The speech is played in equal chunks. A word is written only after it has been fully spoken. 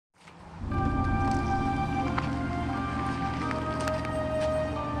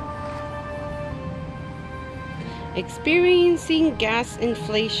Experiencing gas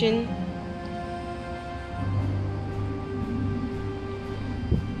inflation.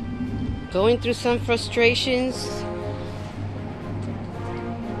 Going through some frustrations.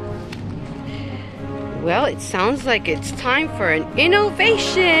 Well, it sounds like it's time for an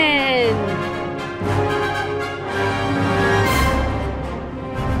innovation.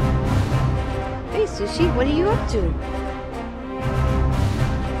 Hey, Sushi, what are you up to?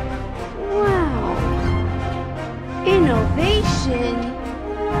 Wow. Innovation.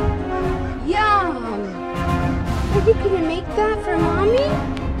 Yum. Are you gonna make that for Mommy?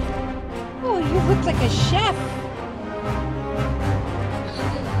 Oh, you look like a chef.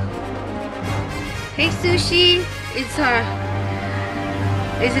 Hey Sushi, is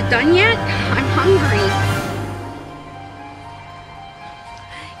it done yet? I'm hungry.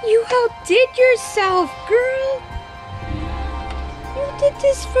 You outdid yourself, girl. You did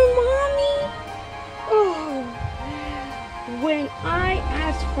this for Mommy. Oh, when I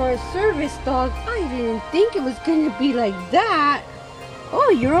asked for a service dog, I didn't think it was gonna be like that.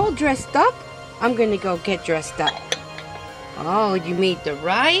 Oh, you're all dressed up? I'm gonna go get dressed up. Oh, you made the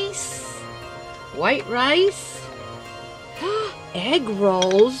rice? White rice? Egg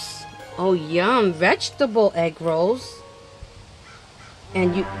rolls? Oh, yum. Vegetable egg rolls.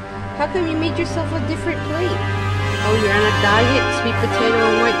 And you, how come you made yourself a different plate? Oh, you're on a diet? Sweet potato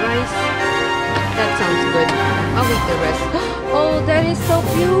and white rice? That sounds good. I'll eat the rest. Oh, that is so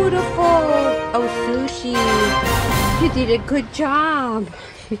beautiful. Oh, Sushi, you did a good job.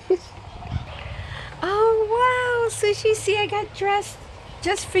 Oh, wow. Sushi, see, I got dressed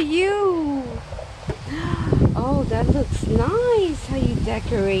just for you. Oh, that looks nice how you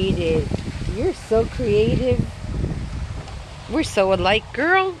decorated. You're so creative. We're so alike,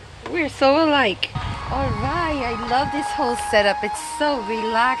 girl. We're so alike. All right, I love this whole setup. It's so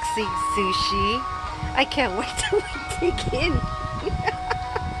relaxing, Sushi. I can't wait till we begin.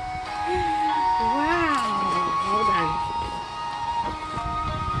 Wow. Hold on.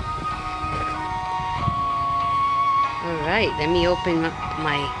 All right, let me open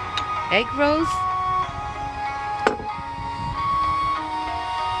my egg rolls.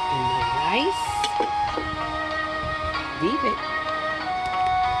 And my rice. Leave it.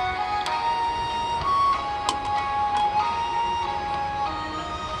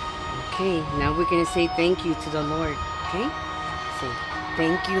 Okay, now we're going to say thank you to the Lord, okay? Say,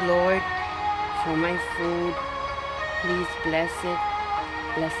 thank you, Lord, for my food. Please bless it.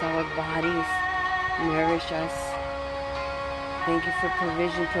 Bless our bodies. Nourish us. Thank you for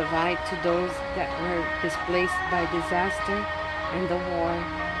provision. Provide to those that were displaced by disaster and the war,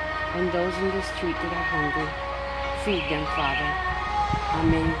 and those in the street that are hungry. Feed them, Father.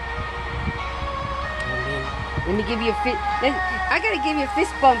 Amen. Amen. Let me give you a fist. I gotta give you a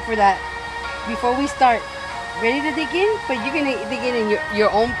fist bump for that before we start. Ready to dig in? But you're gonna dig in your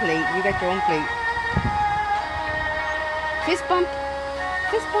own plate. You got your own plate. Fist bump.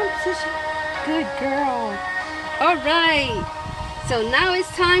 Fist bump, Sushi. Good girl. All right. So now it's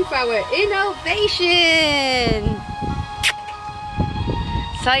time for our innovation.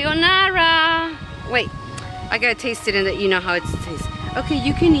 Sayonara. Wait, I gotta taste it and let you know how it tastes. Okay,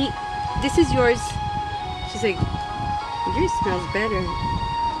 you can eat. This is yours. She's like, yours smells better.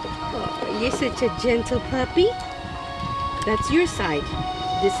 Oh, you're such a gentle puppy. That's your side.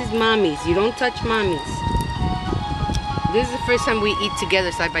 This is Mommy's. You don't touch Mommy's. This is the first time we eat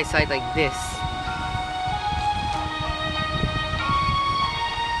together side by side like this.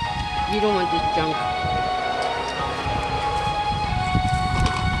 You don't want this junk.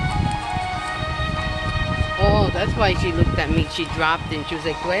 Oh, that's why she looked at me. She dropped and she was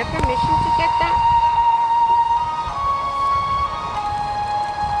like, do I have permission to get that?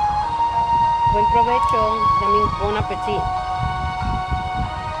 Buen provecho. That means bon appetit.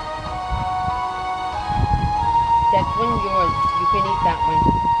 That's one yours. You can eat that one.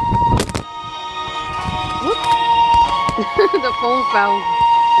 Whoop. The phone fell.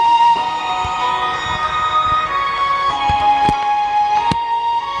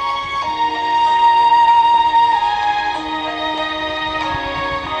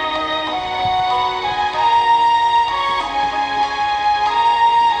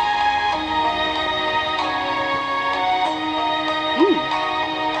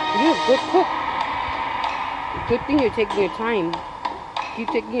 Good cook. Good thing you're taking your time. Keep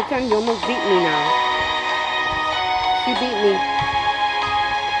taking your time. You almost beat me now. She beat me.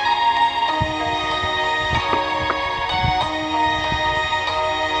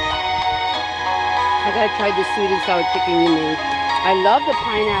 I gotta try the sweet and sour chicken you made. I love the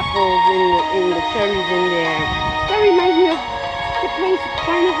pineapples and the cherries in there. That reminds me of the place,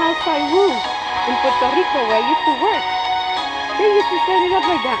 Final House by Roof. in Puerto Rico where I used to work. They used to set it up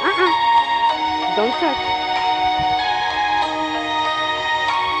like that. Don't touch.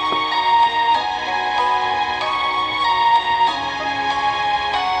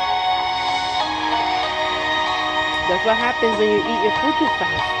 That's what happens when you eat your food too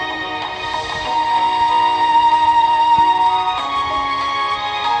fast.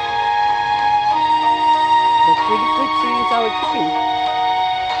 That's pretty good sweet and sour chicken.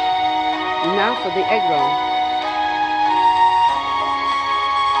 Now for the egg roll.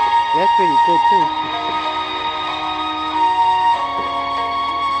 That's pretty good too.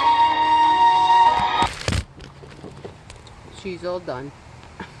 She's all done.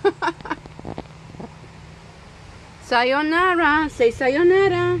 Sayonara. Say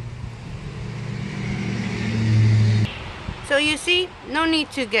sayonara. So you see, no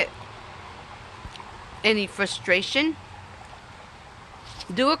need to get any frustration.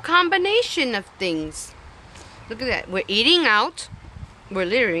 Do a combination of things. Look at that. We're eating out. We're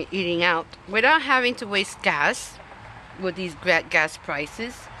literally eating out without having to waste gas with these gas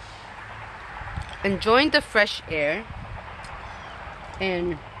prices. Enjoying the fresh air.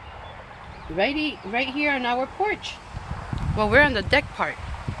 And right here on our porch. Well, we're on the deck part.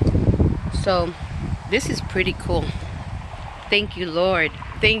 So this is pretty cool. Thank you, Lord.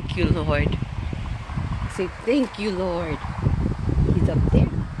 Thank you, Lord. Say thank you, Lord. He's up there.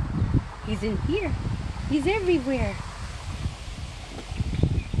 He's in here. He's everywhere.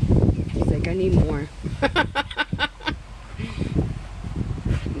 He's like, I need more.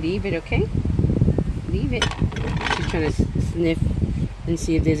 Leave it, okay? Leave it. She's trying to sniff and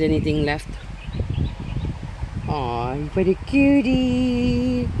see if there's anything left. Aw, what a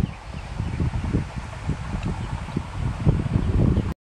cutie.